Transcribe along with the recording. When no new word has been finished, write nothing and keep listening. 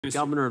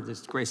Governor of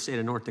this great state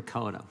of North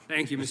Dakota.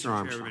 Thank you, Mr.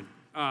 Armstrong.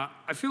 Chairman.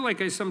 I feel like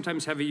I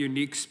sometimes have a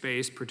unique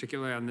space,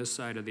 particularly on this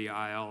side of the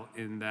aisle,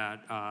 in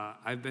that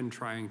I've been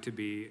trying to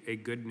be a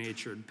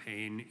good-natured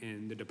pain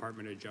in the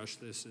Department of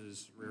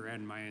Justice's rear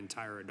end my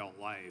entire adult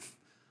life.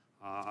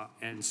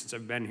 And since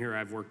I've been here,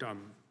 I've worked on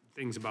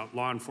things about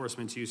law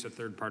enforcement's use of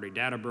third-party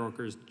data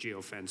brokers,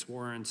 geofence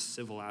warrants,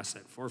 civil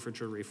asset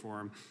forfeiture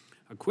reform,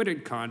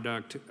 acquitted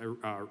conduct,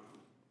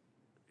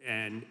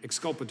 and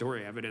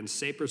exculpatory evidence,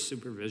 SAPR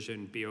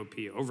supervision,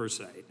 BOP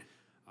oversight.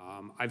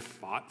 I've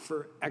fought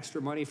for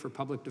extra money for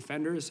public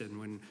defenders, and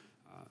when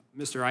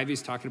Mr.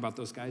 Ivey's talking about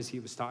those guys he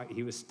was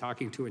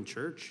talking to in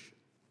church,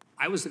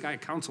 I was the guy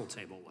at council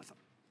table with him.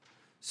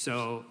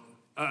 So,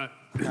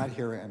 not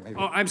here, maybe.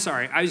 Oh, I'm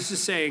sorry. I was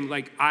just saying,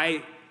 like,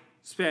 I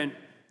spent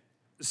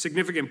a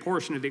significant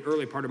portion of the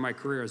early part of my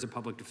career as a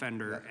public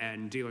defender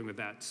and dealing with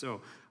that.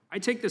 So I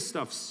take this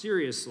stuff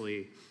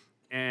seriously,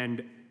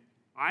 and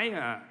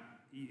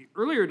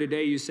earlier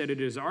today, you said it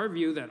is our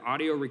view that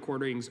audio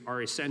recordings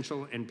are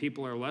essential and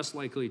people are less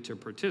likely to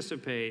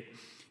participate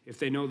if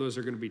they know those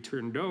are going to be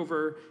turned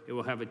over. It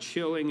will have a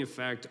chilling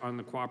effect on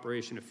the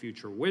cooperation of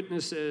future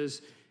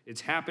witnesses. It's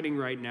happening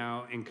right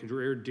now, and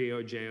career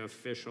DOJ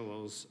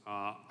officials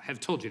have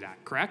told you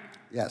that, correct?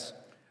 Yes.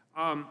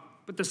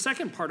 But the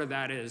second part of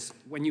that is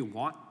when you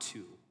want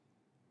to.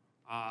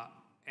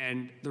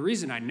 And the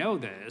reason I know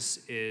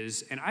this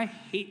is, and I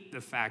hate the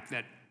fact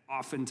that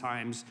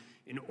oftentimes,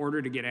 in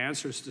order to get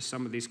answers to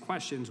some of these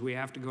questions, we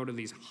have to go to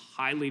these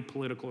highly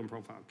political and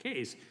profile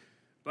cases.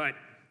 But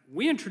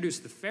we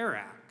introduced the FAIR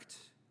Act,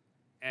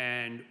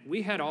 and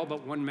we had all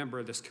but one member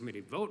of this committee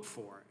vote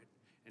for it.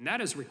 And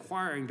that is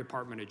requiring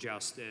Department of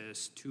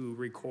Justice to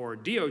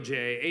record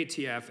DOJ,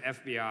 ATF,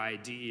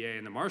 FBI, DEA,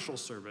 and the Marshal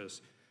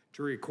Service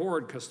to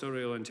record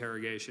custodial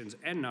interrogations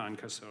and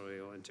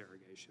non-custodial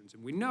interrogations.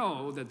 And we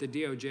know that the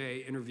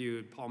DOJ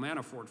interviewed Paul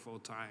Manafort 4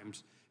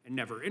 times and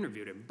never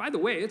interviewed him. By the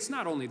way, it's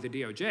not only the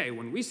DOJ.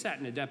 When we sat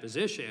in a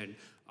deposition,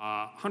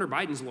 Hunter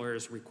Biden's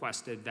lawyers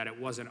requested that it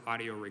wasn't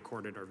audio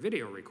recorded or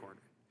video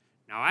recorded.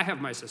 Now, I have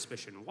my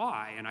suspicion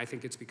why, and I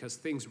think it's because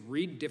things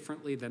read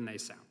differently than they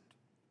sound.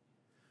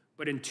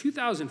 But in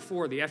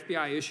 2004, the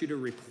FBI issued a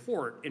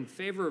report in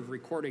favor of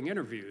recording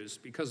interviews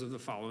because of the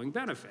following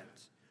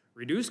benefits: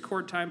 reduce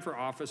court time for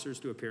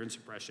officers to appear in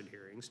suppression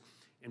hearings,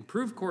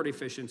 improve court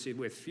efficiency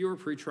with fewer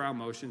pretrial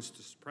motions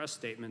to suppress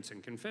statements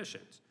and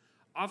confessions,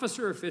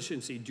 officer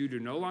efficiency due to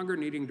no longer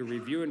needing to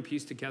review and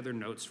piece together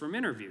notes from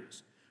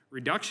interviews,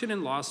 reduction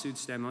in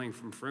lawsuits stemming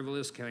from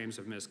frivolous claims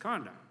of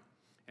misconduct.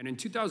 And in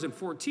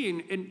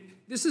 2014, and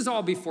this is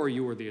all before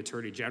you were the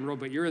Attorney General,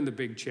 but you're in the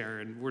big chair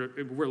and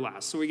we're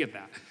last, so we get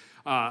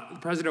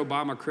that. President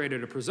Obama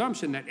created a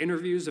presumption that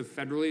interviews of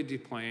federally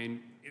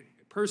detained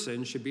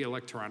persons should be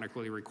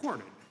electronically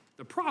recorded.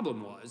 The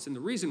problem was, and the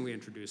reason we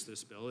introduced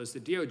this bill, is the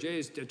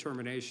DOJ's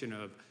determination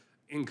of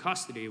in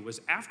custody was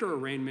after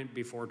arraignment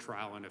before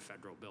trial in a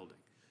federal building.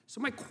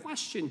 So my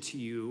question to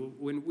you,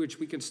 which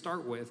we can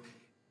start with,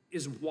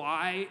 is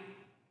why,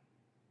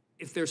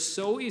 if they're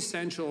so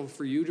essential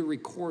for you to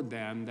record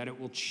them that it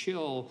will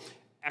chill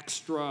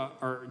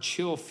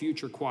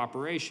future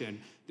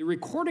cooperation, the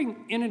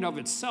recording in and of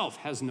itself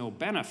has no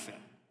benefit.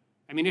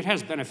 I mean, it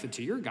has benefit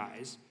to your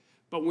guys,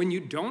 but when you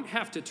don't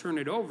have to turn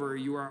it over,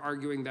 you are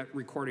arguing that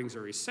recordings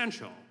are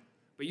essential.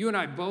 But you and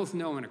I both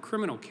know in a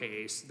criminal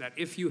case that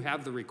if you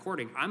have the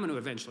recording, I'm going to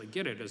eventually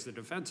get it as the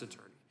defense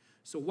attorney.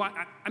 So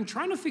I'm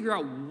trying to figure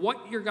out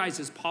what your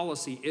guys'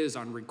 policy is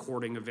on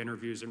recording of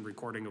interviews and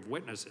recording of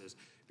witnesses.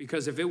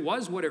 Because if it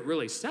was what it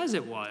really says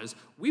it was,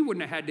 we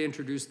wouldn't have had to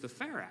introduce the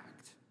FAIR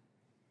Act.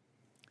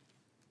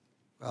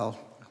 Well,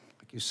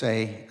 like you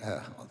say,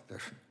 there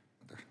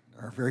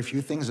are very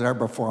few things that are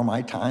before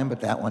my time,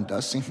 but that one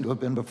does seem to have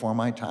been before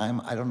my time.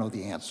 I don't know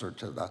the answer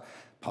to the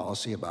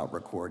policy about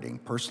recording.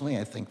 Personally,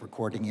 I think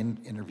recording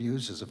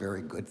interviews is a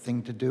very good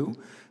thing to do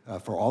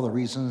for all the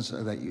reasons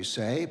that you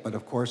say. But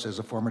of course, as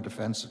a former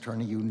defense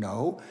attorney, you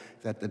know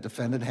that the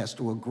defendant has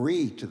to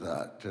agree to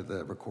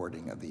the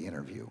recording of the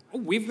interview.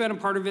 We've been a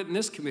part of it in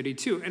this committee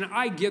too. And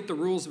I get the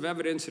rules of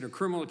evidence in a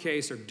criminal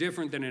case are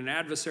different than an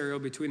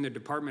adversarial between the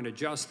Department of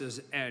Justice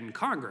and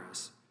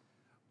Congress.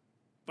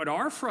 But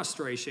our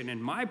frustration,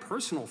 and my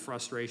personal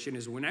frustration,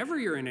 is whenever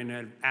you're in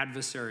an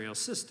adversarial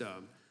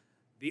system,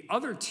 the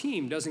other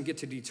team doesn't get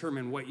to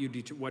determine what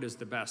is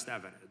the best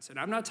evidence. And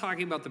I'm not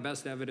talking about the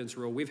best evidence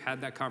rule. We've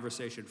had that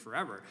conversation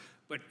forever.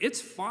 But it's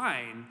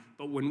fine,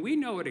 but when we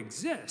know it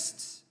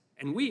exists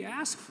and we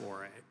ask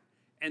for it,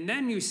 and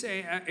then you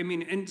say, I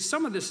mean, and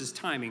some of this is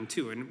timing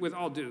too, and with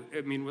all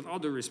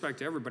due respect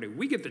to everybody,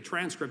 we get the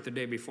transcript the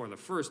day before the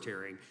first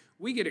hearing.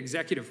 We get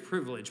executive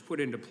privilege put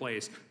into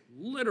place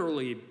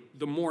literally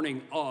the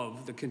morning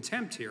of the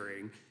contempt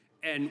hearing,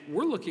 and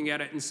we're looking at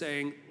it and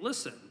saying,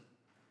 listen,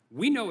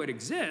 we know it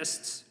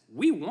exists,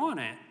 we want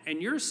it, and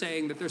you're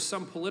saying that there's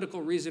some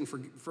political reason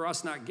for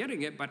us not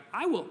getting it, but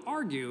I will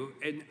argue,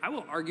 and I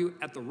will argue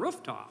at the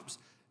rooftops,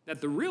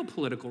 that the real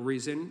political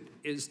reason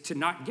is to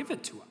not give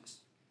it to us.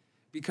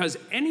 Because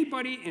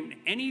anybody in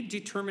any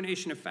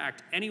determination of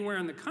fact anywhere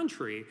in the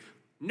country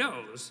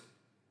knows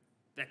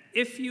that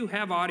if you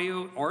have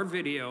audio or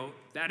video,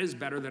 that is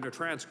better than a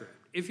transcript.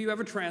 If you have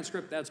a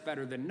transcript, that's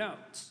better than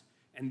notes.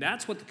 And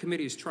that's what the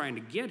committee is trying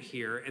to get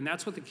here, and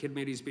that's what the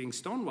committee is being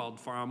stonewalled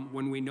from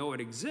when we know it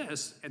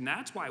exists, and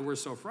that's why we're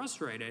so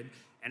frustrated.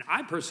 And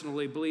I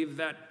personally believe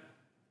that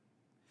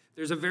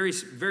there's a very,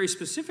 very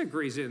specific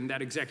reason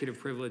that executive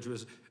privilege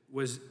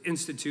was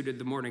instituted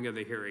the morning of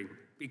the hearing,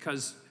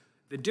 because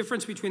the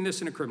difference between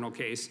this and a criminal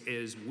case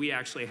is we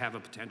actually have a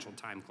potential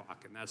time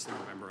clock, and that's the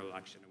November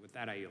election. And with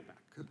that, I yield back.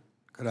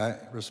 Could I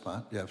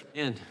respond? You have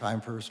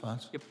time for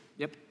response?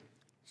 Yep.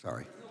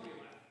 Sorry.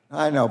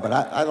 I know, but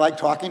I like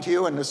talking to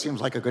you, and this seems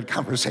like a good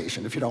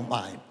conversation, if you don't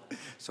mind.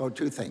 So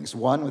 2 things.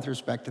 One, with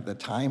respect to the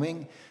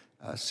timing,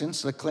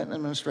 since the Clinton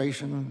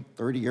administration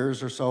 30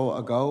 years or so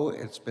ago,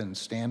 it's been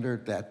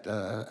standard that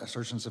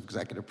assertions of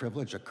executive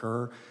privilege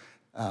occur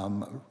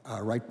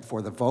right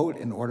before the vote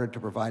in order to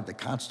provide the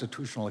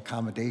constitutional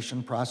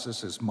accommodation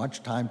process as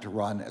much time to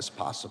run as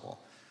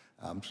possible.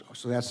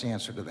 So that's the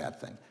answer to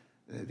that thing.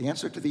 The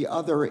answer to the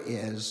other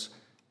is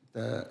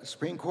the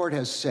Supreme Court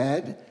has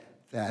said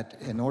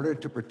that in order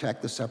to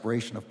protect the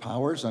separation of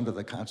powers under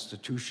the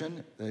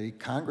Constitution, the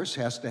Congress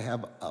has to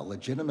have a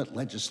legitimate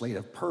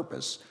legislative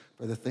purpose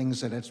for the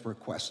things that it's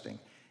requesting.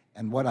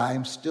 And what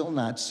I'm still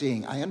not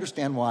seeing, I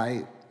understand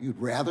why you'd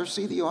rather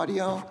see the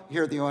audio,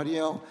 hear the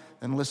audio,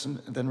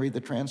 than read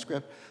the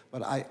transcript,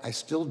 but I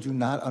still do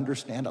not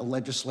understand a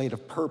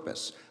legislative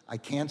purpose. I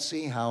can't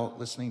see how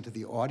listening to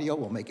the audio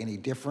will make any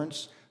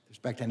difference with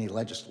respect to any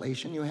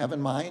legislation you have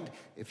in mind.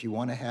 If you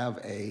want to have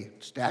a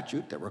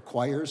statute that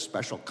requires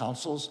special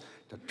counsels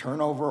to turn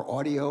over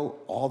audio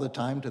all the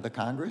time to the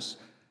Congress,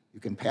 you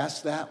can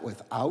pass that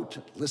without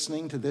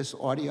listening to this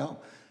audio.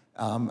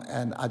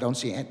 And I don't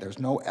see, there's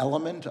no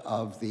element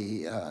of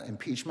the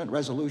impeachment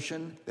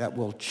resolution that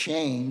will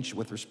change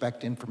with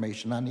respect to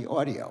information on the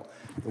audio.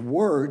 The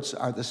words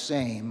are the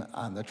same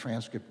on the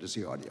transcript as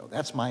the audio.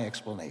 That's my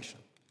explanation.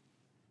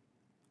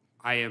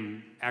 I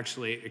am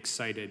actually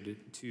excited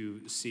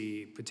to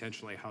see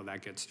potentially how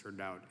that gets turned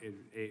out in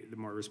the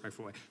more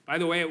respectful way. By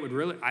the way, it would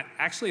really,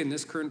 actually in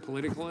this current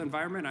political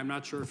environment, I'm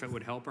not sure if it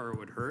would help or it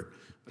would hurt,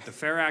 but the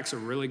FAIR Act's a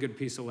really good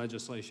piece of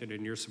legislation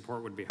and your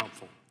support would be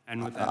helpful.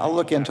 And with that, I'll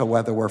look into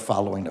whether we're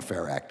following the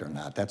FAIR Act or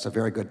not. That's a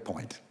very good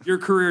point. Your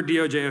career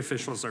DOJ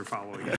officials are following it.